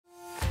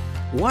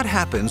What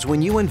happens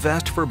when you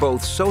invest for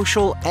both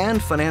social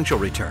and financial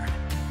return?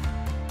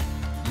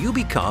 You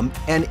become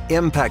an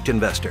impact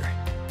investor.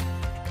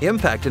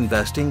 Impact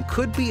investing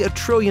could be $1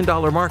 trillion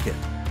market.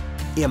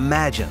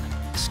 Imagine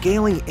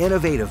scaling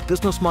innovative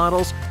business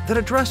models that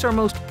address our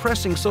most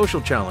pressing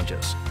social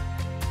challenges.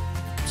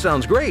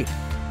 Sounds great,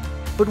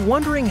 but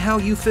wondering how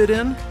you fit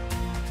in?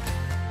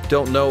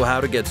 Don't know how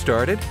to get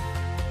started?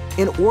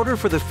 In order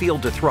for the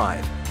field to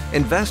thrive,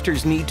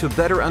 investors need to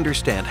better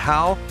understand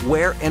how,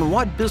 where, and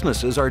what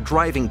businesses are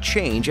driving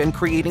change and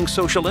creating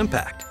social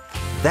impact.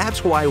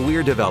 That's why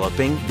we're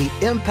developing the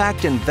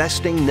Impact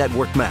Investing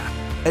Network Map,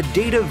 a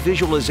data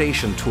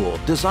visualization tool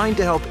designed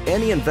to help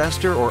any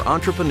investor or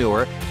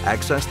entrepreneur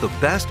access the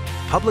best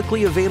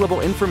publicly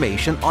available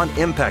information on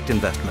impact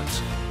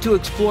investments, to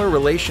explore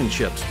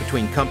relationships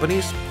between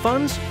companies,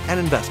 funds, and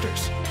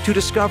investors, to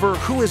discover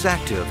who is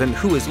active and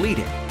who is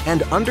leading,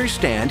 and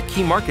understand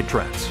key market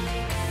trends.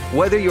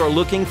 Whether you're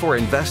looking for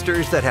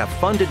investors that have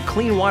funded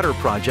clean water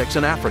projects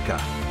in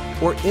Africa,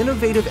 or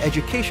innovative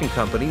education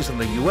companies in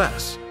the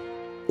US,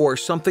 or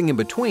something in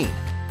between,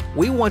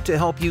 we want to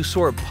help you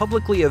sort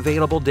publicly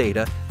available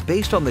data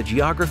based on the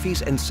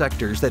geographies and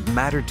sectors that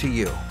matter to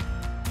you.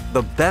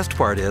 The best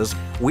part is,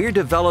 we're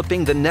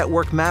developing the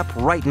network map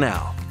right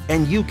now,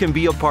 and you can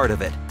be a part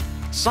of it.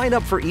 Sign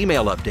up for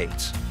email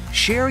updates,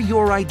 share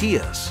your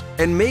ideas,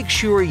 and make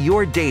sure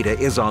your data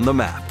is on the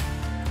map.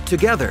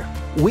 Together,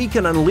 we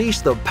can unleash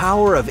the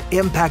power of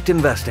impact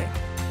investing.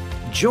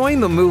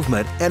 Join the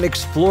movement and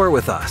explore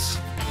with us.